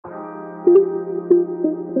Hey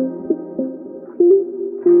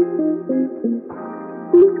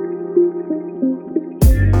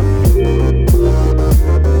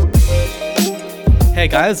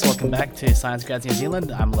guys, welcome back to Science Grads New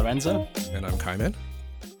Zealand. I'm Lorenzo. And I'm Kaiman.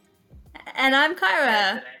 And I'm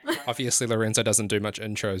Kyra. Obviously, Lorenzo doesn't do much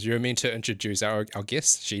intros. You were meant to introduce our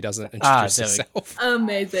guest. She doesn't introduce herself.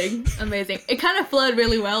 Amazing. It kind of flowed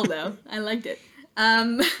really well, though. I liked it.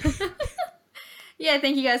 Yeah,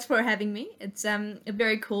 thank you guys for having me. It's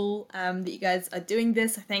very cool that you guys are doing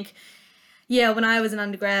this. I think, when I was an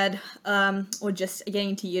undergrad or just getting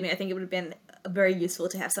into uni, I think it would have been very useful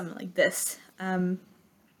to have something like this going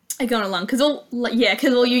along. Because all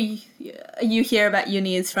you hear about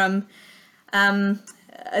uni is from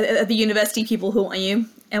the university people who want you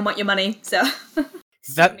and want your money. So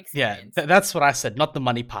that's what I said. Not the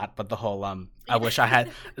money part, but the whole I wish I had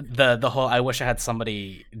I wish I had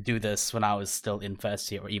somebody do this when I was still in first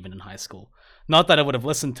year or even in high school. Not that I would have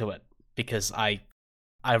listened to it, because I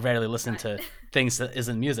rarely listen to things that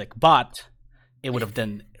isn't music, but it would have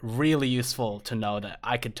been really useful to know that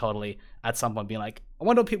I could totally at some point be like, I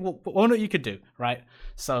wonder what you could do, right?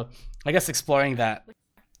 So I guess exploring that,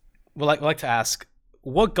 we'd like to ask,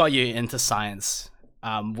 what got you into science?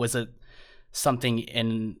 Was it something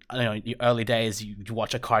in your early days, you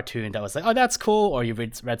watch a cartoon that was like, oh, that's cool, or you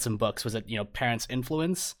read some books? Was it parents'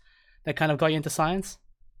 influence that kind of got you into science?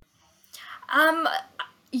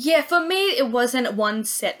 For me, it wasn't one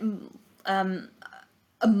set a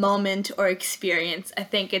moment or experience. I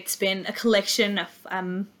think it's been a collection of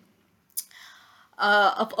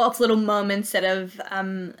little moments that have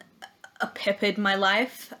peppered my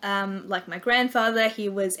life. Like my grandfather, he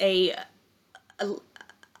was a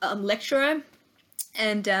lecturer,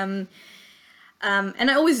 and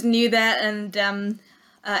I always knew that. And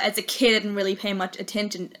as a kid, I didn't really pay much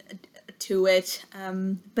attention to it,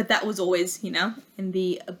 but that was always in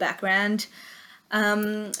the background.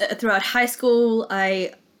 Throughout high school,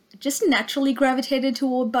 I just naturally gravitated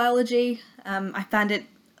toward biology. I found it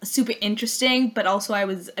super interesting, but also I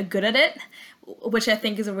was good at it, which I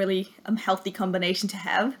think is a really healthy combination to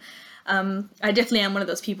have. I definitely am one of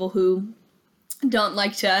those people who don't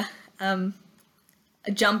like to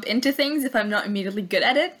jump into things if I'm not immediately good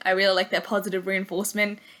at it. I really like that positive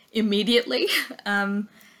reinforcement immediately. And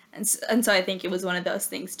so I think it was one of those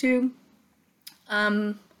things too.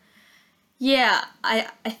 I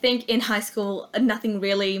think in high school, nothing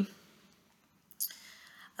really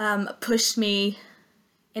pushed me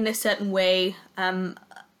in a certain way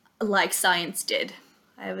like science did.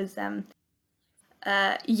 I was,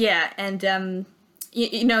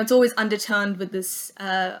 it's always undertoned with this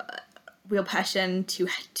real passion to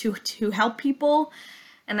help people.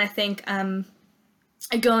 And I think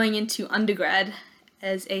going into undergrad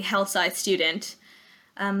as a health science student,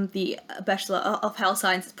 the Bachelor of Health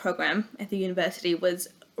Sciences program at the university was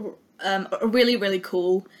really, really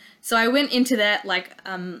cool. So I went into that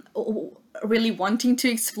really wanting to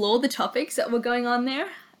explore the topics that were going on there.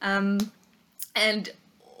 And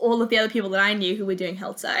all of the other people that I knew who were doing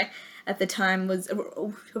health sci at the time was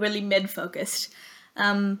really med-focused.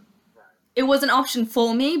 It was an option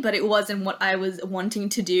for me, but it wasn't what I was wanting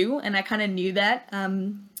to do, and I kind of knew that.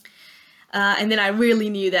 And then I really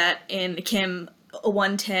knew that in Chem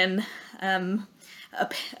 110,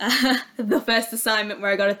 the first assignment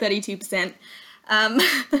where I got a 32%.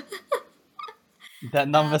 That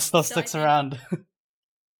number still sticks around.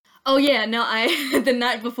 Oh yeah, no, the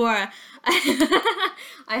night before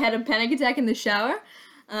I had a panic attack in the shower,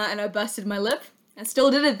 and I busted my lip. I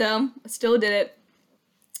still did it though. I still did it.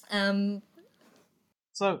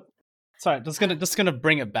 So, sorry, just gonna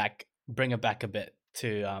bring it back a bit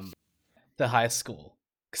to the high school,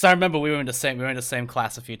 because I remember we were in the same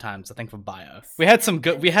class a few times. I think for bio, we had some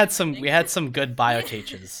good bio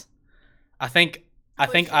teachers. I think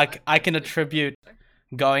I can attribute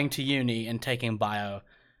going to uni and taking bio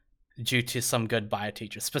due to some good bio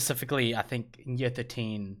teachers. Specifically, I think in year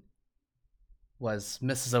 13 was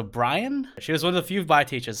Mrs. O'Brien. She was one of the few bio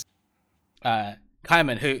teachers,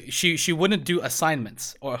 Kaiman, who she wouldn't do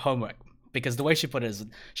assignments or homework, because the way she put it is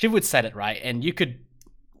she would set it right, and you could,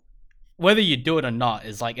 whether you do it or not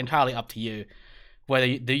is like entirely up to you, whether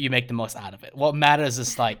you make the most out of it. What matters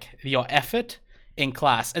is like your effort in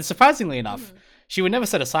class. And surprisingly enough, she would never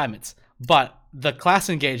set assignments, but the class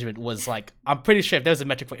engagement was like, I'm pretty sure if there was a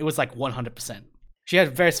metric for it, was like 100%. She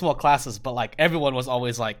had very small classes, but like everyone was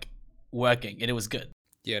always like working, and it was good.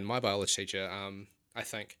 Yeah, and my biology teacher, I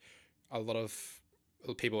think a lot of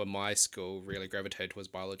people in my school really gravitated towards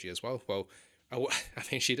biology as well. Well, I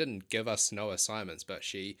mean, she didn't give us no assignments, but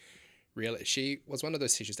she really, she was one of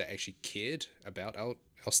those teachers that actually cared about our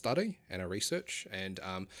study and our research. And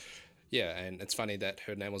yeah, and it's funny that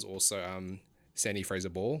her name was also Sandy Fraser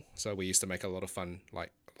Ball. So we used to make a lot of fun,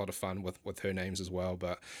 with her names as well.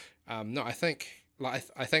 But no, I think I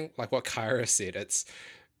think like what Kyra said,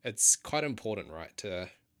 it's quite important, right?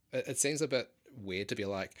 It seems a bit weird to be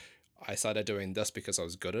like, I started doing this because I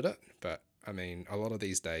was good at it, but I mean, a lot of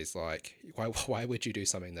these days, like, why would you do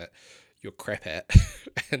something that you're crap at,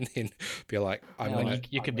 and then be like, I'm Well, gonna,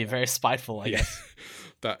 you could be very spiteful, I yeah. guess.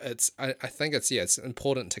 But I think it's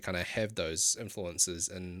important to kind of have those influences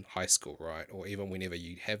in high school, right? Or even whenever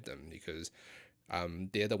you have them, because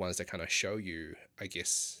they're the ones that kind of show you, I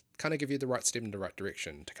guess, kind of give you the right step in the right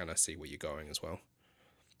direction to kind of see where you're going as well.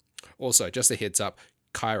 Also, just a heads up,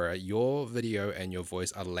 Kyra, your video and your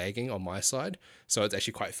voice are lagging on my side. So it's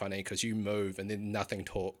actually quite funny because you move and then nothing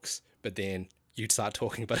talks, but then you start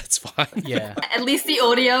talking, but it's fine. Yeah. At least the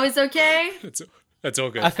audio is okay. It's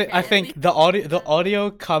all good. I think the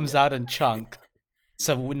audio comes out in chunk,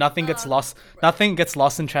 so nothing gets lost. Nothing gets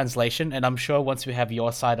lost in translation, and I'm sure once we have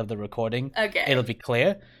your side of the recording, Okay. it'll be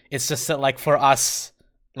clear. It's just that, like, for us,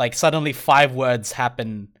 like, suddenly 5 words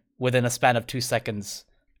happen within a span of 2 seconds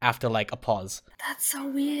after like a pause. That's so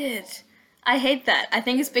weird. I hate that. I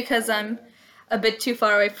think it's because I'm a bit too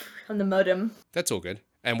far away from the modem. That's all good.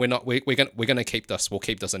 And we're gonna keep this. We'll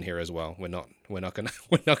keep this in here as well. We're not gonna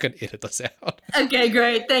edit this out. Okay,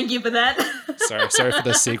 great. Thank you for that. Sorry for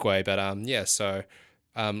the segue, but yeah. So,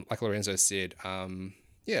 like Lorenzo said,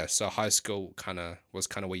 yeah. So high school was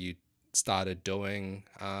where you started doing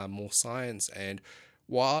more science. And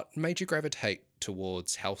what made you gravitate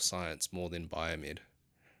towards health science more than biomed?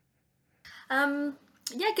 Yeah,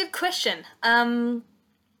 good question.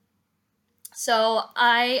 So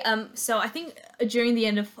I think during the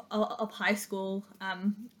end of high school,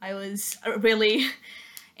 I was really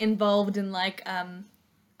involved in like a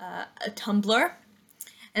Tumblr,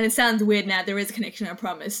 and it sounds weird now. There is a connection, I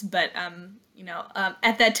promise. But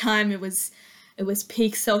at that time, it was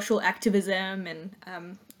peak social activism,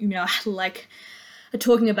 and like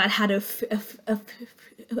talking about how to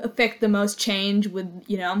affect the most change with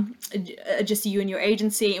just you and your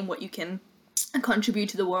agency and what you can contribute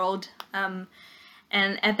to the world. And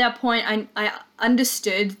at that point, I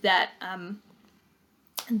understood that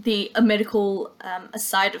the medical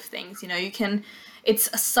side of things,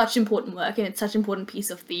 it's such important work and it's such an important piece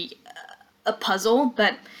of the a puzzle,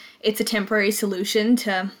 but it's a temporary solution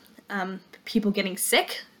to people getting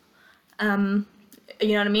sick. You know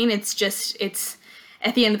what I mean? It's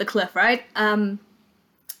at the end of the cliff, right?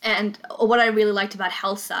 And what I really liked about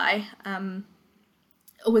health sci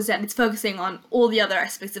was that it's focusing on all the other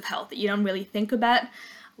aspects of health that you don't really think about,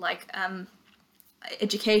 like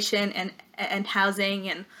education and housing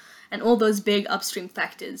and all those big upstream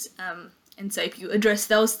factors. And so if you address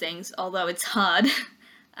those things, although it's hard,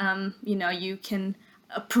 you can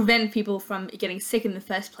prevent people from getting sick in the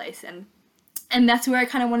first place. And that's where I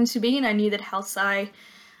kind of wanted to be, and I knew that health sci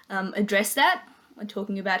addressed that when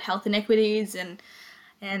talking about health inequities and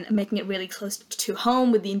making it really close to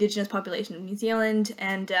home with the Indigenous population of New Zealand.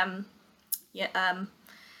 And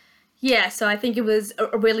so I think it was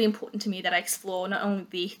really important to me that I explore not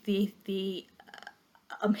only the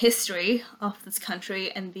history of this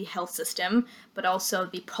country and the health system, but also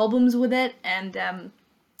the problems with it. And I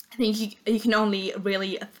think you can only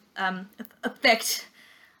really affect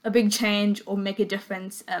a big change or make a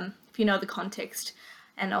difference if you know the context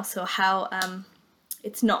and also how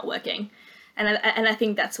it's not working. And I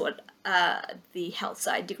think that's what the health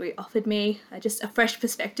sci degree offered me, just a fresh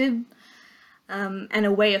perspective and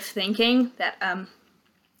a way of thinking that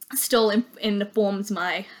still informs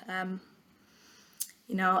my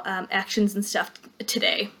actions and stuff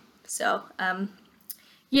today. So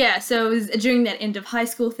so it was during that end of high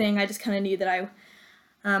school thing, I just kind of knew that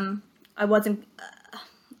I wasn't,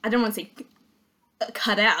 I don't want to say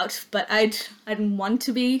cut out, but I didn't want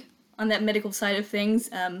to be on that medical side of things.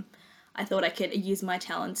 I thought I could use my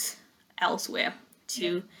talents elsewhere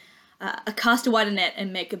to cast a wider net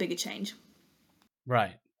and make a bigger change.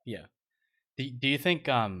 Right. Yeah. Do you think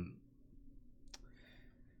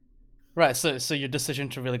right, so your decision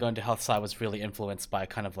to really go into health sci was really influenced by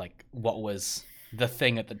kind of like what was the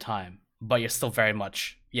thing at the time, but you're still very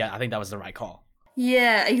much, I think that was the right call.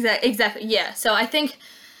 Yeah, exactly. Yeah. So I think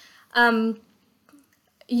that's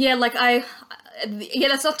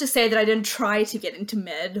not to say that I didn't try to get into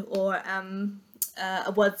med or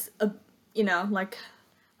was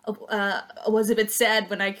a bit sad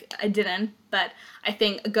when I didn't, but I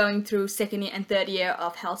think going through second year and third year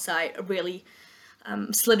of health sci really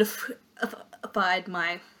solidified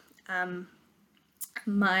my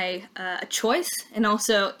my choice, and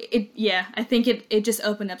also I think it just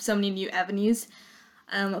opened up so many new avenues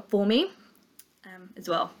for me as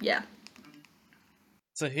well. Yeah.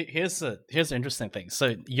 So here's the interesting thing.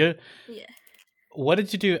 So you, Yeah. what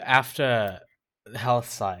did you do after health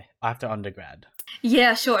sci, after undergrad?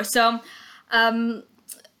 Yeah, sure. Um,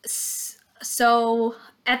 so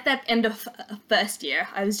at that end of first year,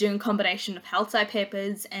 I was doing a combination of health sci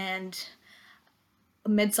papers and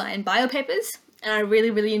med sci and bio papers, and I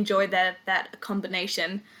really, really enjoyed that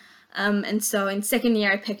combination. And so in second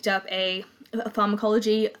year, I picked up a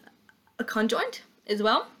pharmacology conjoint as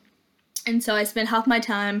well. And so I spent half my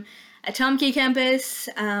time at Tamaki campus,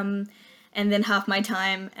 and then half my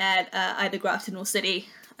time at either Grafton or City.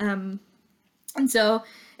 And so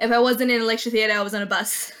if I wasn't in a lecture theatre, I was on a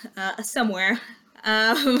bus somewhere.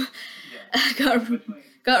 got,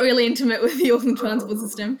 got really intimate with the Auckland transport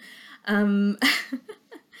system. And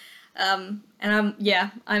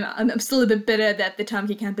I'm still a bit bitter that the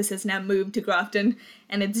Tamaki campus has now moved to Grafton,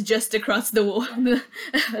 and it's just across the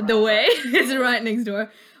way. It's right next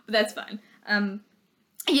door, but that's fine.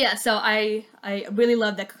 So I really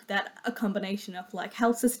love that a combination of like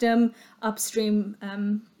health system, upstream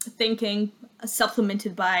thinking,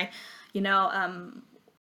 supplemented by,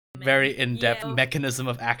 Very in-depth mechanism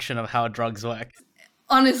of action of how drugs work.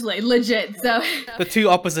 Honestly, legit. So The two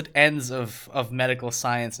opposite ends of medical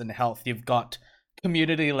science and health. You've got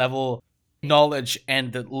community level knowledge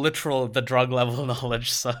and the drug level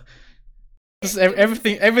knowledge. So just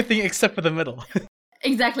everything except for the middle.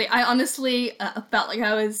 exactly, I honestly felt like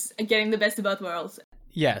I was getting the best of both worlds.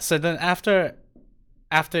 Yeah. So then after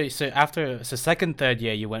second, third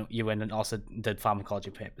year, you went and also did pharmacology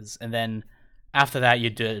papers, and then after that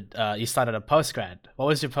you started a postgrad. What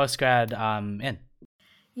was your postgrad in?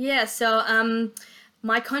 Yeah, so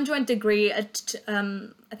my conjoint degree, I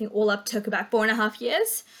think all up took about 4.5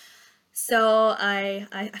 years. So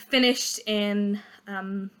I finished in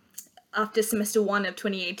after semester 1 of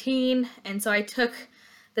 2018, and so I took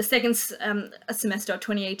the second semester of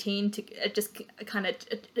 2018 to just kind of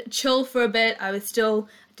chill for a bit. I was still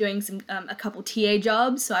doing a couple TA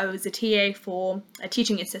jobs, so I was a TA for a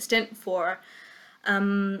teaching assistant for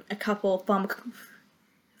a couple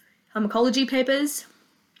pharmacology papers.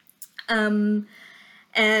 And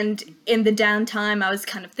in the downtime, I was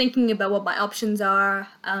kind of thinking about what my options are.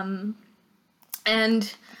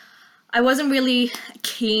 And I wasn't really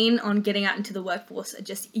keen on getting out into the workforce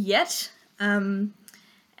just yet. And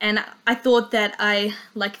I thought that the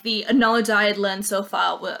knowledge I had learned so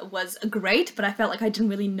far was great, but I felt like I didn't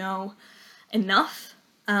really know enough.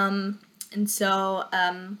 And so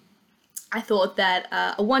I thought that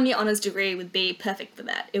a 1-year honors degree would be perfect for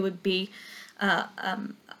that. It would be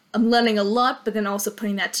I'm learning a lot, but then also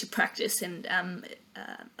putting that to practice and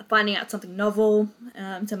finding out something novel,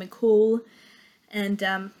 something cool. And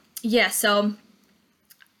so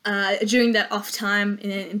during that off time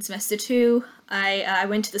in semester 2, I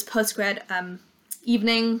went to this postgrad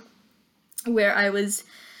evening where I was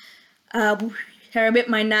with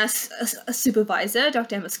my NAS supervisor,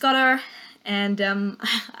 Dr. Emma Scudder, and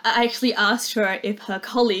I actually asked her if her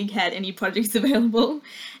colleague had any projects available,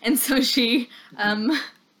 and so she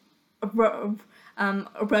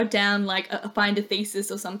wrote down find a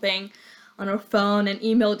thesis or something on her phone and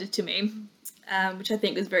emailed it to me, which I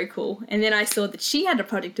think was very cool. And then I saw that she had a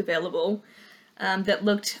project available that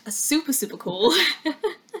looked super cool.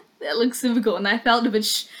 That looked super cool, and I felt a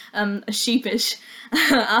bit sheepish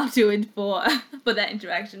afterward for that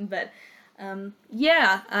interaction. But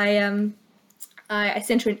I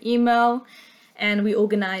sent her an email, and we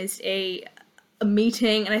organized a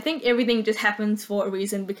meeting, and I think everything just happens for a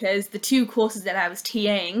reason, because the two courses that I was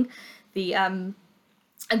TAing, the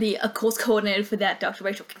course coordinator for that, Dr.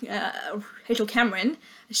 Rachel Cameron,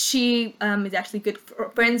 she is actually good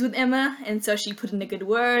friends with Emma, and so she put in a good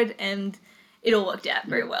word, and it all worked out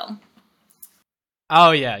very well.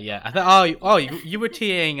 Oh yeah. I thought you were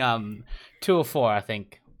TAing 204, I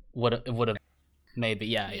think would have maybe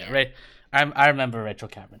yeah. Right. I remember Rachel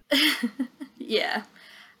Cameron. Yeah.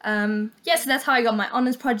 So that's how I got my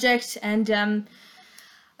honors project, and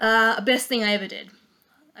best thing I ever did.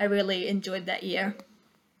 I really enjoyed that year.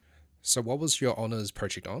 So what was your honors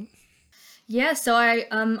project on? Yeah, so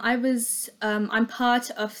I'm part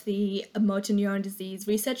of the motor neuron disease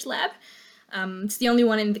research lab. It's the only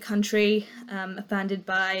one in the country, founded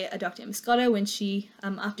by Dr. Emma Scudder when she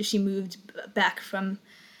after she moved back from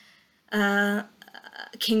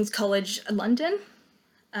King's College London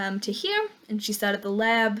to here, and she started the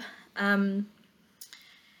lab, and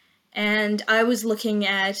I was looking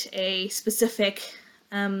at a specific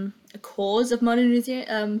a cause of motor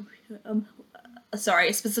neuron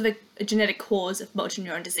a specific genetic cause of motor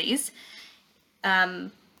neuron disease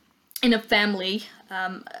in a family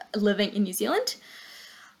living in New Zealand.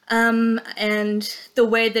 And the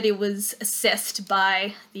way that it was assessed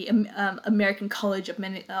by the American College of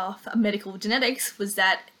Medical Genetics was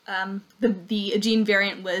that the gene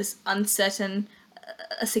variant was uncertain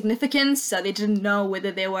significance, so they didn't know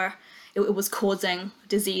whether it was causing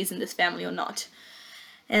disease in this family or not.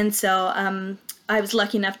 And so I was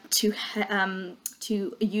lucky enough to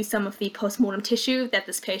use some of the postmortem tissue that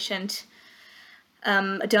this patient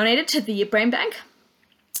donated to the brain bank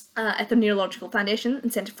at the Neurological Foundation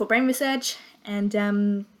and Center for Brain Research,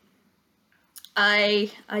 and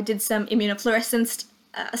I did some immunofluorescence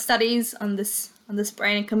studies on this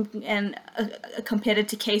brain and compared it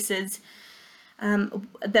to cases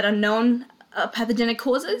that are known pathogenic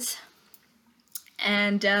causes,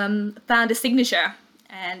 and found a signature.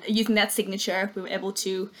 And using that signature, we were able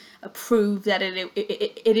to prove that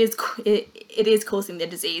it is causing the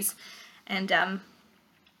disease, and that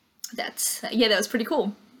was pretty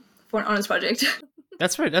cool for an honors project.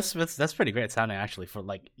 That's pretty great sounding, actually, for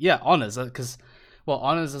honors, because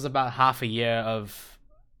honors is about half a year of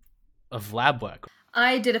lab work.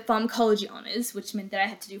 I did a pharmacology honors, which meant that I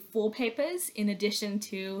had to do 4 papers in addition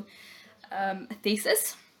to a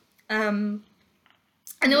thesis.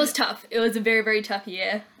 And it was tough. It was a very, very tough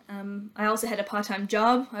year. I also had a part-time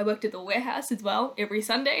job. I worked at the warehouse as well every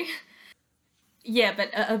Sunday. Yeah, but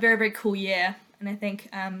a very, very cool year. And I think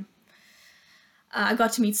I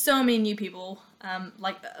got to meet so many new people,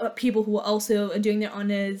 people who were also doing their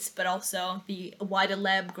honors, but also the wider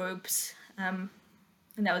lab groups. And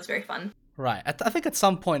that was very fun. Right. I think at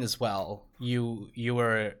some point as well, you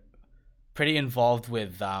were pretty involved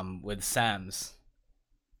with SAMS.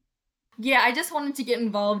 Yeah, I just wanted to get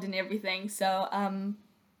involved in everything. So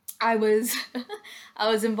I was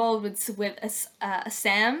involved with a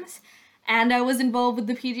SAMS, and I was involved with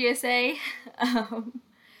the PGSA.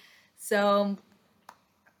 So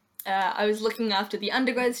I was looking after the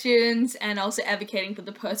undergrad students and also advocating for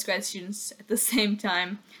the postgrad students at the same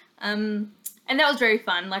time. And that was very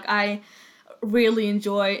fun. I really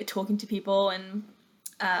enjoy talking to people and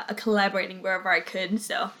collaborating wherever I could.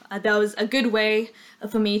 So that was a good way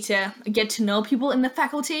for me to get to know people in the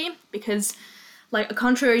faculty, because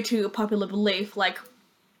contrary to popular belief, I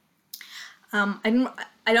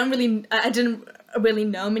didn't really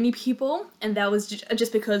know many people, and that was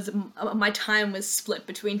just because my time was split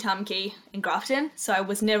between Tamaki and Grafton, so I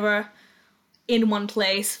was never in one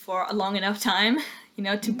place for a long enough time,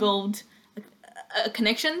 to build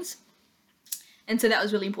connections. And so that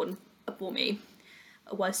was really important for me,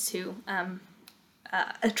 was to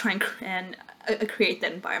try and create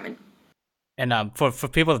that environment. And for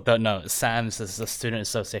people that don't know, SAMS is the Student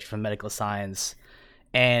Association for Medical Science,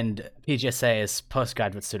 and PGSA is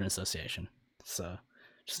Postgraduate Student Association. So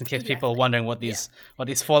just in case people are wondering what these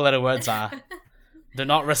 4-letter words are, they're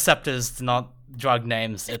not receptors, they're not drug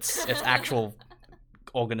names. It's actual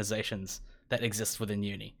organizations that exist within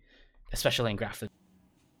uni, especially in Grafton.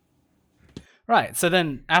 Right. So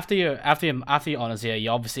then, after your honors year, you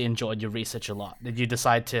obviously enjoyed your research a lot. Did you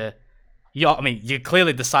decide to? You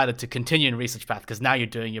clearly decided to continue in research path because now you're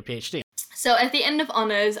doing your PhD. So at the end of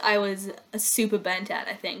honors, I was super burnt out.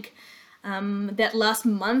 I think that last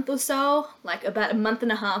month or so, about a month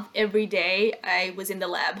and a half, every day I was in the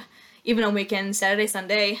lab. Even on weekends, Saturday,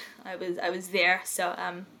 Sunday, I was there. So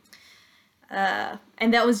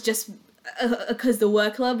and that was just because the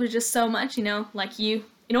workload was just so much. In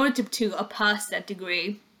order to pass that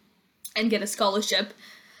degree and get a scholarship,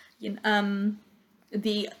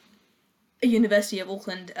 the University of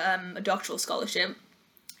Auckland a doctoral scholarship,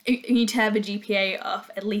 you need to have a GPA of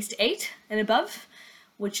at least 8 and above,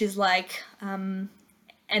 which is an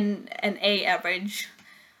A average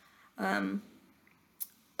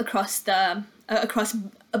across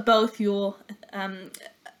both your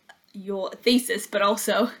thesis, but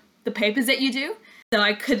also the papers that you do. So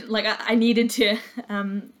I could, I needed to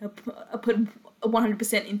put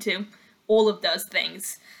 100% into all of those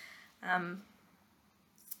things.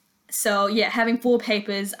 So yeah, having 4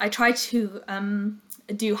 papers, I tried to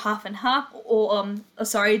do half and half, or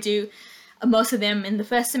do most of them in the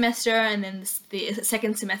first semester, and then the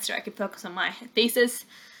second semester I could focus on my thesis.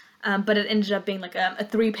 But it ended up being a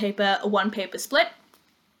 3-paper, a 1-paper split.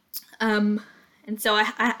 And so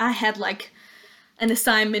I had an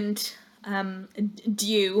assignment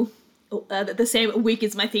due the same week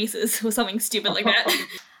as my thesis, or something stupid like that.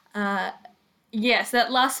 So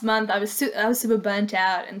that last month I was super burnt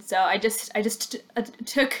out, and so I just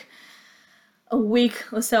took a week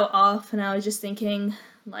or so off, and I was just thinking,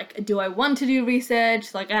 like, do I want to do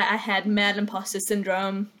research? Like, I had mad imposter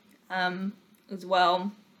syndrome as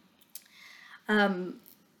well, and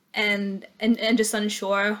just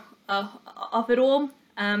unsure of it all.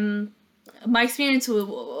 My experience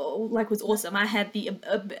was awesome. I had the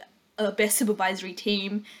best supervisory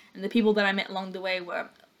team, and the people that I met along the way were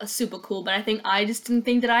super cool. But I think I just didn't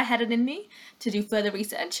think that I had it in me to do further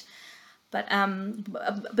research. But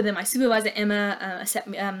then my supervisor Emma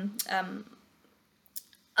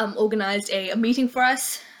organized a meeting for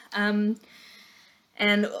us, and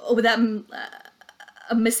without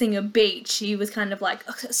missing a beat, she was kind of like,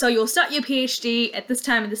 so you'll start your PhD at this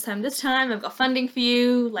time, I've got funding for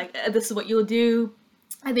you, like, this is what you'll do,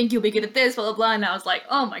 I think you'll be good at this, blah, blah, blah. And I was like,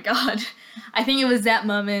 oh my God. I think it was that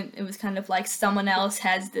moment, it was kind of like someone else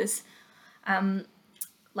has this,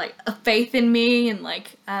 like, a faith in me, and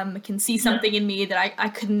like, can see something in me that I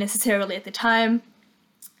couldn't necessarily at the time.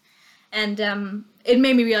 And it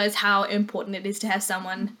made me realize how important it is to have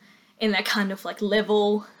someone in that kind of like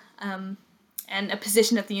level, and a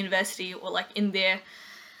position at the university, or like in their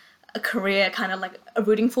career, kind of like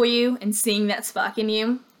rooting for you and seeing that spark in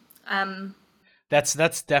you.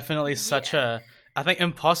 That's definitely such a, I think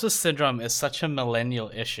imposter syndrome is such a millennial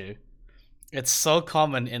issue. It's so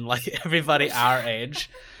common in like everybody our age,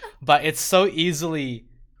 but it's so easily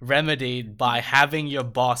remedied by having your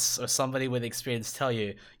boss or somebody with experience tell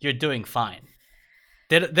you you're doing fine.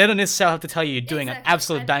 They don't necessarily have to tell you you're doing an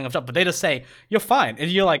absolute bang of job, but they just say you're fine, and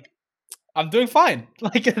you're like, I'm doing fine.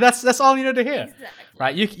 Like, that's all you need to hear. Exactly.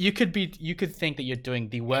 Right? You could think that you're doing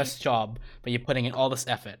the worst job, but you're putting in all this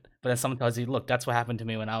effort. But then someone tells you, look, that's what happened to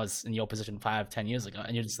me when I was in your position 5-10 years ago,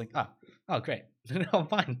 and you're just like, oh great. I'm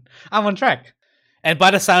fine. I'm on track. And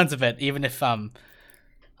by the sounds of it, even if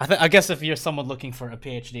I guess if you're someone looking for a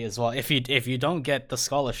PhD as well, if you don't get the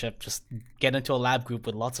scholarship, just get into a lab group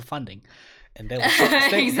with lots of funding, and they will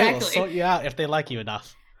they will sort you out if they like you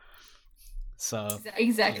enough. So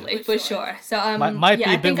exactly, for sure. So might be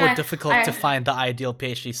a bit more difficult to find the ideal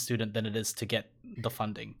PhD student than it is to get the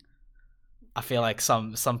funding. I feel like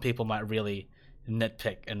some people might really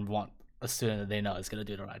nitpick and want a student that they know is going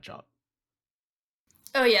to do the right job.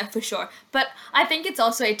 Oh yeah, for sure. But I think it's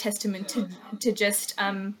also a testament to just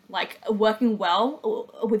like working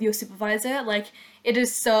well with your supervisor. Like, it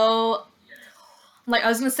is so, like, I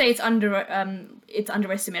was gonna say it's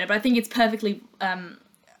underestimated, but I think it's perfectly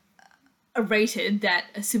rated that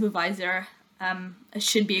a supervisor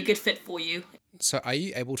should be a good fit for you. So are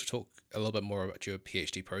you able to talk a little bit more about your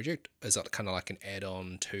PhD project? Is that kind of like an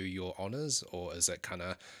add-on to your honours, or is it kind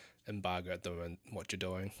of embargo at the moment what you're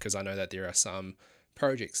doing? Because I know that there are some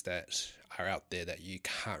projects that are out there that you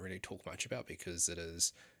can't really talk much about because it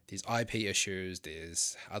is these IP issues,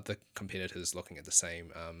 there's other competitors looking at the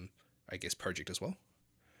same I guess project as well.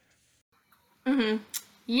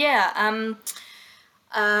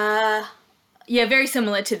 Yeah, very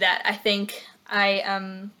similar to that. I think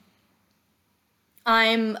I'm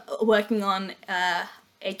working on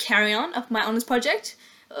a carry-on of my honours project,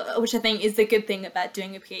 which I think is the good thing about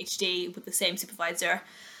doing a PhD with the same supervisor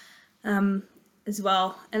as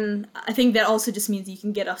well. And I think that also just means you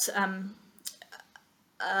can get off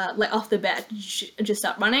like off the bat, just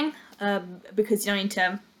start running, because you don't need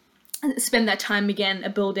to spend that time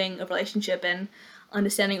again building a relationship and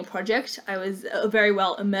understanding a project. I was very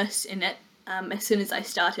well immersed in it as soon as I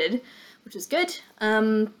started, which was good.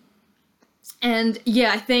 And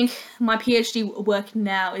yeah, I think my PhD work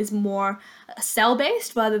now is more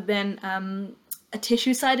cell-based rather than a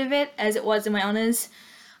tissue side of it, as it was in my honours.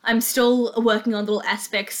 I'm still working on little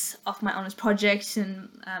aspects of my honours project and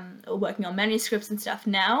working on manuscripts and stuff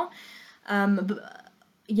now.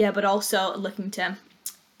 But also looking to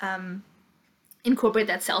incorporate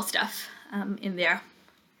that cell stuff in there.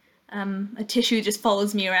 A tissue just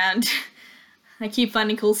follows me around. I keep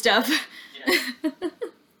finding cool stuff. Yeah.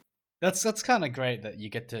 That's kind of great that you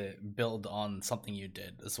get to build on something you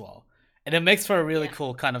did as well. And it makes for a really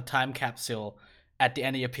cool kind of time capsule at the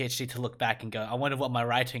end of your PhD to look back and go, I wonder what my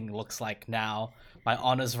writing looks like now, my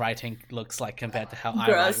honors writing looks like compared to how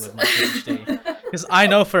I write with my PhD. Because I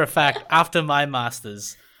know for a fact, after my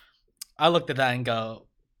master's, I looked at that and go,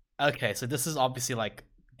 okay, so this is obviously like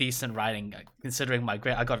decent writing, considering my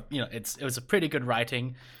grade. I got, it was a pretty good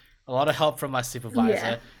writing, a lot of help from my supervisor.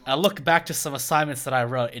 Yeah. I look back to some assignments that I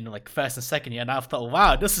wrote in like first and second year, and I thought,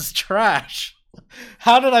 wow, this is trash.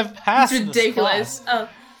 How did I pass It's ridiculous. This class?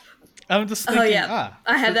 I'm just thinking, I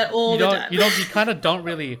had that all the time. You kind of don't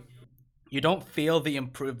really, you don't feel the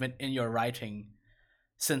improvement in your writing,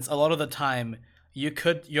 since a lot of the time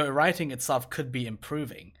your writing itself could be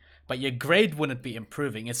improving, but your grade wouldn't be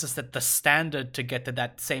improving. It's just that the standard to get to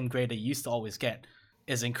that same grade that you used to always get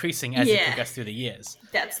is increasing as you Yeah. progress through the years.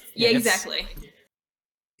 That's it's- exactly.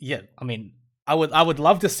 Yeah, I mean, I would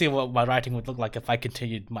love to see what my writing would look like if I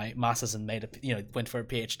continued my masters and went for a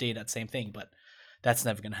PhD, that same thing, but that's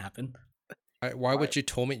never going to happen. Why would you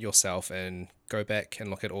torment yourself and go back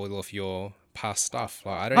and look at all of your past stuff?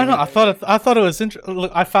 Like, I don't I know. even- I thought it was interesting.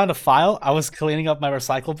 Look, I found a file. I was cleaning up my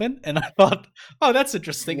recycle bin, and I thought, "Oh, that's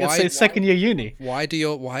interesting." It Why- says second year uni. Why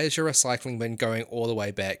is your recycling bin going all the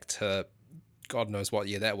way back to God knows what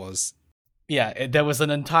year that was? Yeah, there was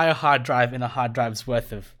an entire hard drive in a hard drive's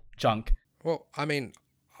worth of junk. Well, I mean,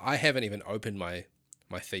 I haven't even opened my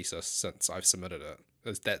thesis since I've submitted it.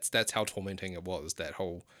 That's how tormenting it was, that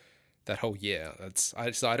whole year.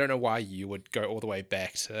 So I don't know why you would go all the way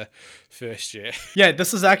back to first year. Yeah,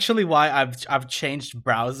 this is actually why I've changed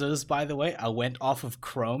browsers. By the way, I went off of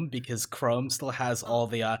Chrome because Chrome still has all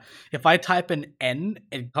the. If I type in N,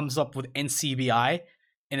 it comes up with NCBI,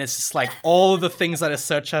 and it's just like all the things that I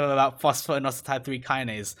search up about phosphoinositide type 3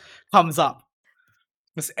 kinase comes up.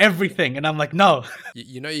 It's everything, and I'm like, no.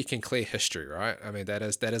 You know you can clear history, right? I mean, that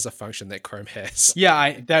is a function that Chrome has.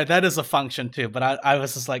 Yeah, that is a function too, but I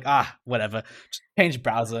was just like, whatever. Just change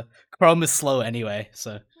browser. Chrome is slow anyway,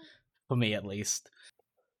 so for me at least.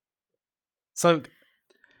 So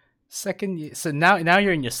second year. So now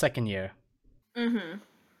you're in your second year. Mm-hmm.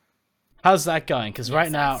 How's that going? Because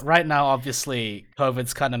right Yes, now, obviously,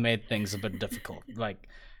 COVID's kind of made things a bit difficult. Like,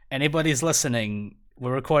 anybody's listening,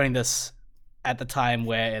 we're recording this at the time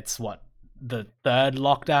where it's the third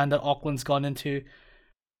lockdown that Auckland's gone into.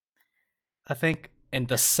 I think, and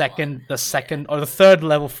the second or the third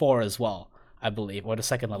level 4 as well, I believe, or the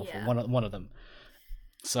second level 4, Yeah. one of them.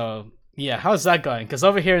 So yeah, how's that going? Because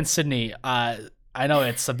over here in Sydney, I know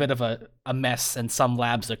it's a bit of a mess, and some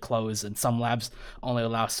labs are closed, and some labs only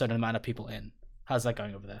allow a certain amount of people in. How's that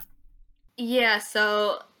going over there? Yeah,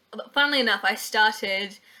 so funnily enough, I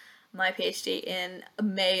started my PhD in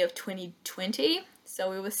May of 2020. So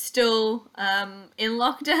we were still in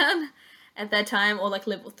lockdown at that time, or like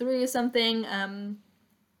level 3 or something.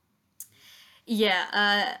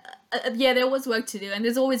 Yeah, there was work to do, and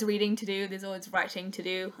there's always reading to do, there's always writing to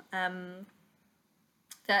do. A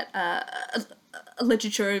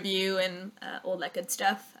literature review and all that good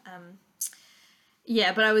stuff.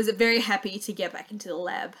 Yeah, but I was very happy to get back into the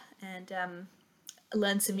lab and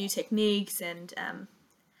learn some new techniques and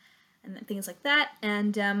things like that.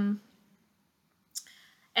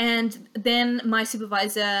 And then my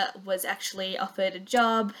supervisor was actually offered a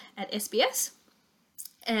job at SBS,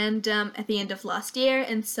 and at the end of last year,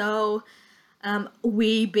 and so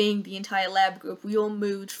we, being the entire lab group, we all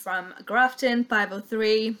moved from Grafton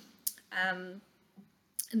 503,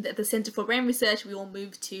 the Centre for Brain Research. We all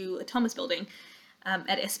moved to a Thomas building at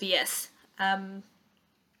SBS.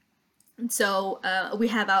 And so we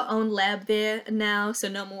have our own lab there now, so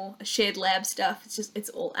no more shared lab stuff. It's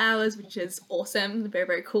all ours, which is awesome, very,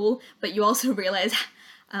 very cool. But you also realize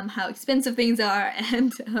how expensive things are,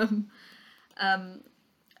 and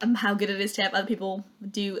how good it is to have other people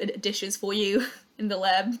do dishes for you in the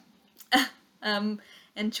lab, and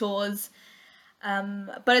chores.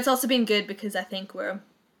 But it's also been good because I think we're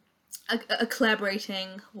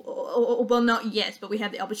collaborating, well, not yet, but we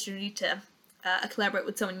have the opportunity to collaborate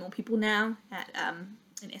with so many more people now at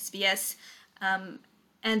in SBS,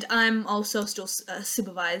 and I'm also still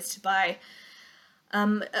supervised by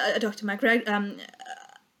Dr. Mike Dragonow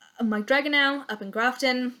up in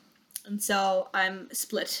Grafton, and so I'm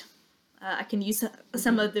split. I can use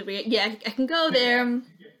some of the I can go there.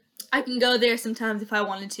 I can go there sometimes if I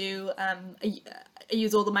wanted to. I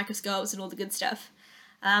use all the microscopes and all the good stuff,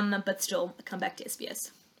 but still come back to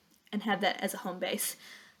SBS and have that as a home base.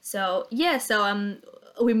 So yeah,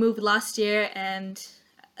 we moved last year, and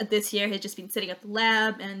this year has just been setting up the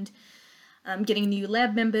lab and getting new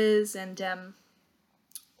lab members and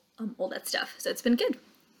all that stuff. So it's been good.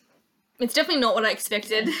 It's definitely not what I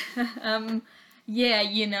expected.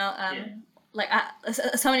 Like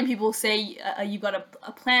so many people say you've got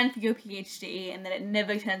a plan for your PhD, and then it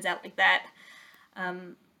never turns out like that.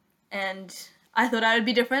 And I thought I would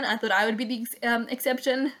be different. I thought I would be the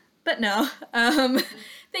exception, but no.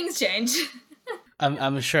 Things change.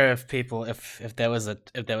 I'm sure if there was a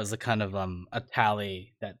kind of a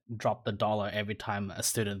tally that dropped the dollar every time a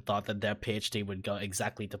student thought that their PhD would go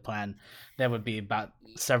exactly to plan, there would be about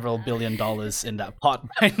several $billion in that pot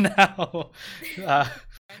by now.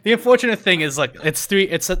 The unfortunate thing is, like,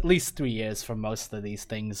 it's at least 3 years for most of these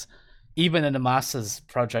things. Even in a master's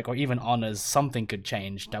project or even honors, something could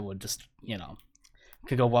change that would just,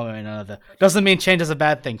 could go one way or another. Doesn't mean change is a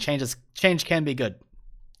bad thing. Change can be good.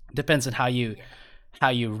 Depends on how you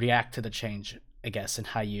react to the change, I guess, and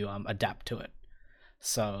how you adapt to it.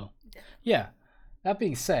 So, yeah. That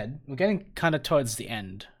being said, we're getting kind of towards the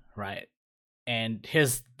end, right? And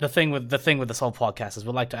here's the thing with this whole podcast is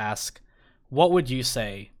we'd like to ask, what would you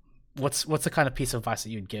say? What's the kind of piece of advice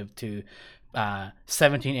that you'd give to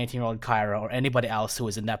 17, 18-year-old Kyra or anybody else who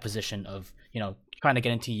is in that position of, trying to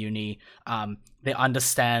get into uni? They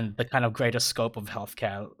understand the kind of greater scope of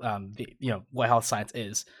healthcare, what health science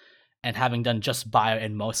is, and having done just bio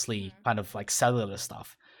and mostly kind of like cellular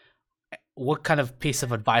stuff. What kind of piece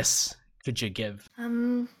of advice could you give?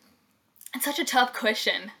 It's such a tough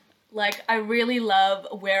question. Like, I really love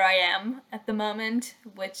where I am at the moment,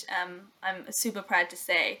 which I'm super proud to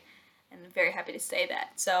say, and very happy to say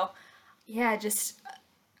that. So, yeah, just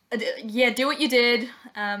do what you did.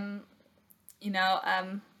 I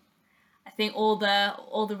think all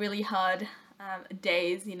the really hard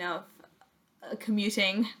days, of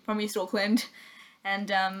commuting from East Auckland,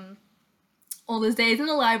 and all those days in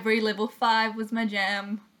the library, level 5 was my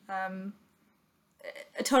jam.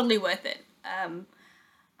 Totally worth it.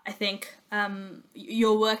 I think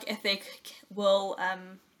your work ethic will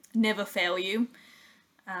never fail you.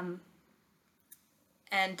 I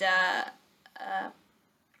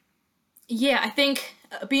think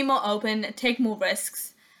be more open, take more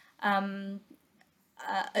risks,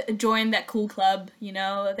 join that cool club,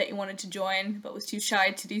 that you wanted to join but was too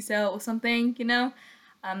shy to do so or something,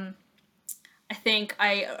 I think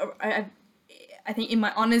I think in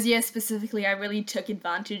my honours year specifically, I really took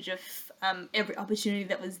advantage of every opportunity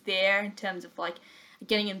that was there in terms of like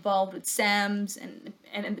getting involved with SAMS and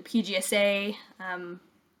the PGSA.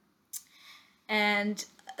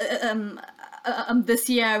 This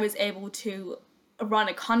year I was able to run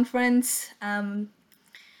a conference and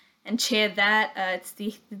chair that. It's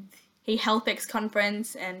the HealthX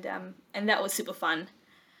conference, and that was super fun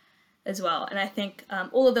as well. And I think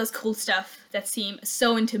all of those cool stuff that seem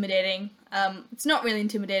so intimidating, it's not really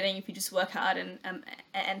intimidating if you just work hard and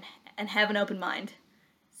have an open mind.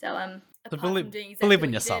 So believe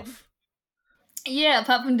in yourself.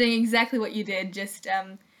 Apart from doing exactly what you did, just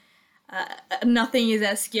nothing is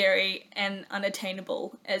as scary and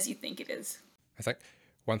unattainable as you think it is. I think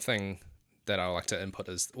one thing that I like to input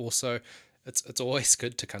is also it's always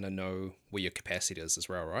good to kind of know where your capacity is as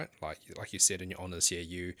well, right? Like you said in your honours year,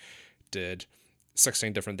 you did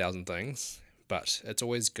 16 different thousand things, but it's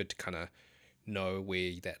always good to kind of know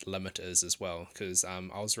where that limit is as well. Because I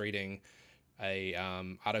was reading a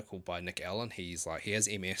article by Nick Allen. He has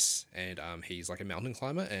MS, and he's like a mountain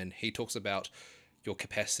climber, and he talks about your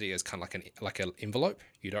capacity as kind of like an envelope.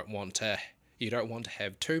 You don't want to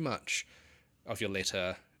have too much of your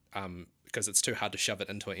letter because it's too hard to shove it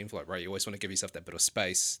into an envelope, right? You always want to give yourself that bit of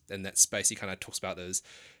space, and that space he kind of talks about is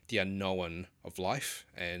the unknown of life,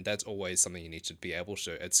 and that's always something you need to be able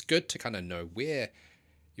to. It's good to kind of know where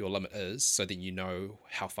your limit is so that you know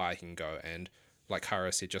how far you can go, and like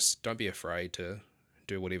Kyra said, just don't be afraid to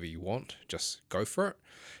do whatever you want, just go for it.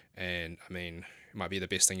 And I mean, it might be the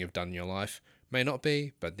best thing you've done in your life, may not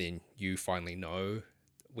be, but then you finally know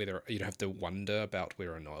whether you don't have to wonder about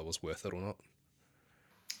whether or not it was worth it or not.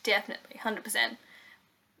 Definitely, 100%.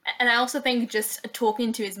 And I also think just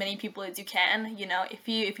talking to as many people as you can,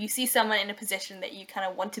 if you see someone in a position that you kind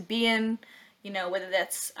of want to be in, whether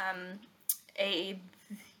that's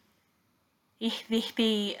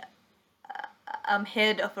the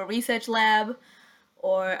head of a research lab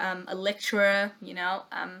or a lecturer,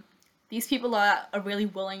 these people are really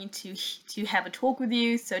willing to have a talk with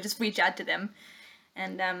you. So just reach out to them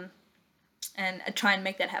and try and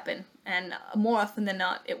make that happen. And more often than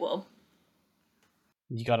not, it will.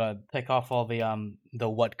 You gotta take off all the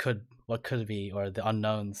what could be or the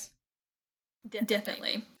unknowns.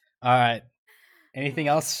 Definitely. All right. Anything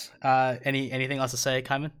else? Anything else to say,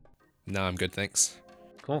 Kaiman? No, I'm good, thanks.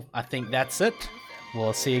 Cool. I think that's it.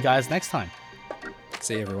 We'll see you guys next time.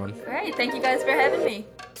 See you, everyone. All right. Thank you guys for having me.